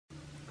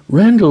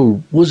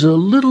Randall was a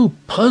little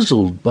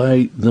puzzled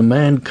by the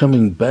man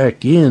coming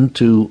back in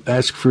to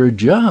ask for a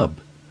job.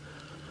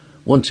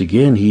 Once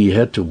again, he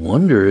had to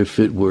wonder if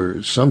it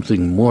were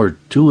something more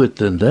to it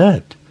than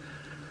that.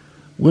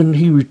 When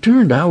he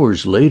returned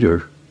hours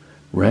later,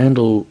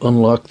 Randall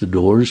unlocked the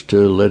doors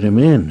to let him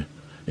in.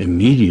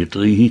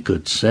 Immediately, he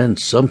could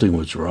sense something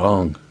was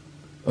wrong.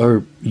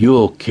 "Are you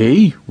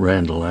okay?"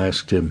 Randall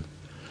asked him.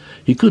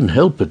 He couldn't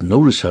help but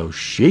notice how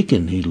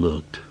shaken he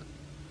looked.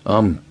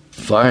 "I'm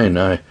fine.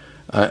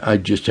 I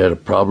just had a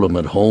problem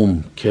at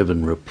home,"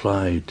 Kevin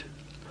replied.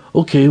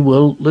 "Okay,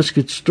 well, let's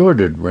get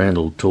started,"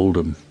 Randall told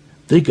him.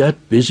 They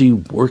got busy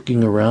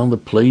working around the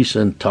place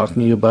and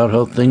talking about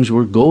how things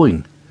were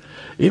going.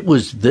 It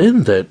was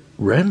then that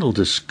Randall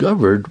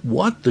discovered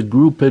what the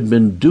group had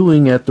been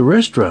doing at the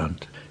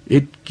restaurant.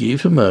 It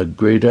gave him a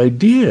great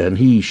idea, and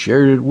he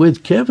shared it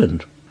with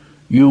Kevin.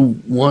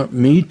 "You want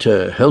me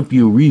to help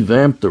you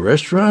revamp the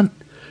restaurant?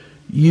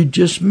 You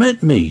just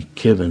met me,"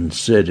 Kevin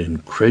said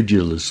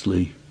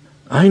incredulously.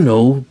 "I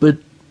know, but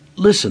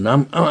listen,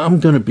 I'm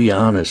going to be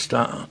honest.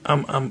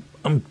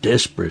 I'm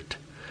desperate.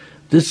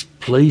 This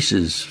place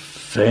is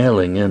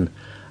failing, and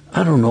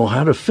I don't know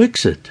how to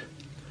fix it.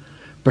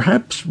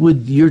 Perhaps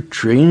with your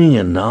training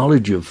and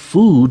knowledge of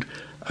food,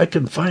 I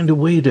can find a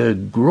way to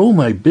grow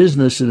my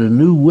business in a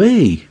new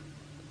way.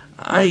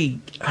 I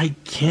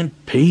can't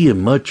pay you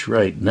much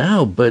right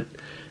now, but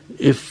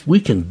if we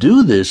can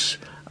do this,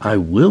 I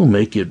will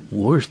make it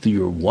worth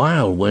your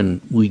while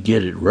when we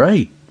get it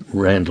right,"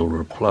 Randall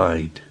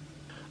replied.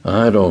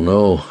 "I don't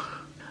know.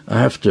 I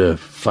have to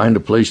find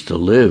a place to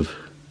live.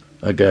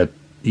 I got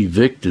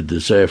evicted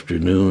this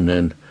afternoon,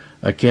 and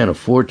I can't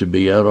afford to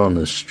be out on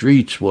the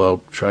streets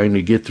while trying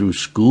to get through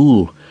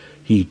school,"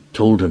 he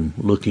told him,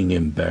 looking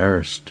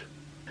embarrassed.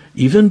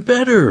 "Even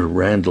better,"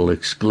 Randall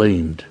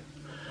exclaimed.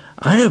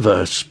 "I have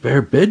a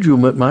spare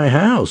bedroom at my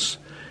house.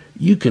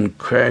 You can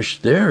crash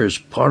there as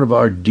part of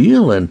our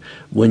deal, and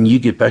when you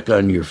get back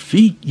on your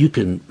feet, you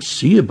can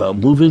see about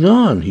moving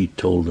on," he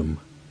told him.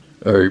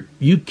 "Are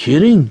you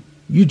kidding?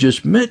 You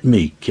just met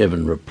me,"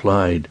 Kevin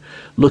replied,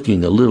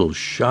 looking a little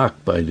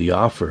shocked by the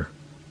offer.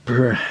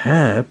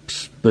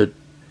 "Perhaps, but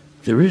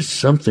there is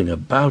something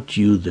about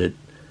you that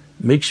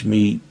makes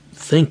me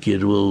think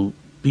it will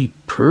be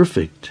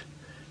perfect,"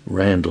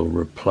 Randall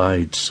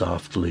replied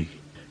softly.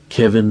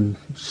 Kevin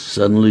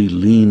suddenly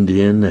leaned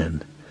in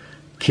and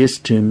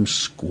kissed him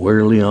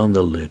squarely on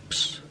the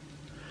lips.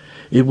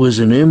 It was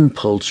an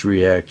impulse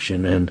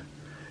reaction, and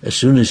as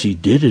soon as he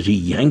did it, he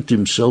yanked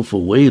himself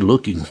away,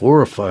 looking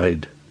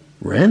horrified.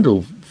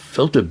 Randall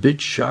felt a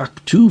bit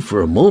shocked, too,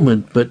 for a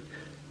moment, but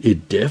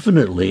it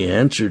definitely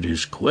answered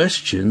his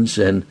questions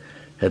and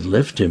had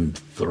left him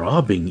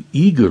throbbing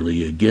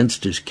eagerly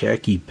against his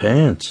khaki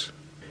pants.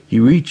 He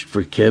reached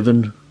for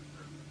Kevin,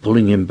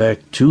 pulling him back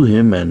to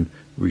him, and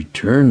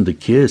returned the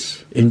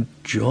kiss,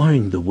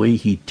 enjoying the way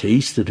he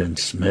tasted and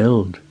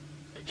smelled.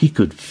 He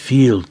could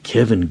feel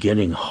Kevin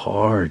getting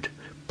hard,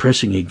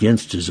 pressing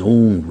against his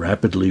own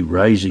rapidly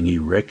rising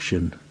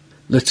erection.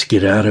 "Let's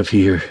get out of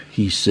here,"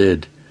 he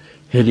said,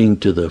 heading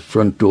to the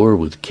front door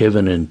with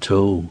Kevin in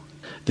tow.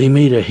 They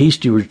made a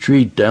hasty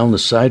retreat down the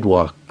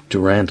sidewalk to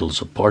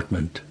Randall's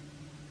apartment.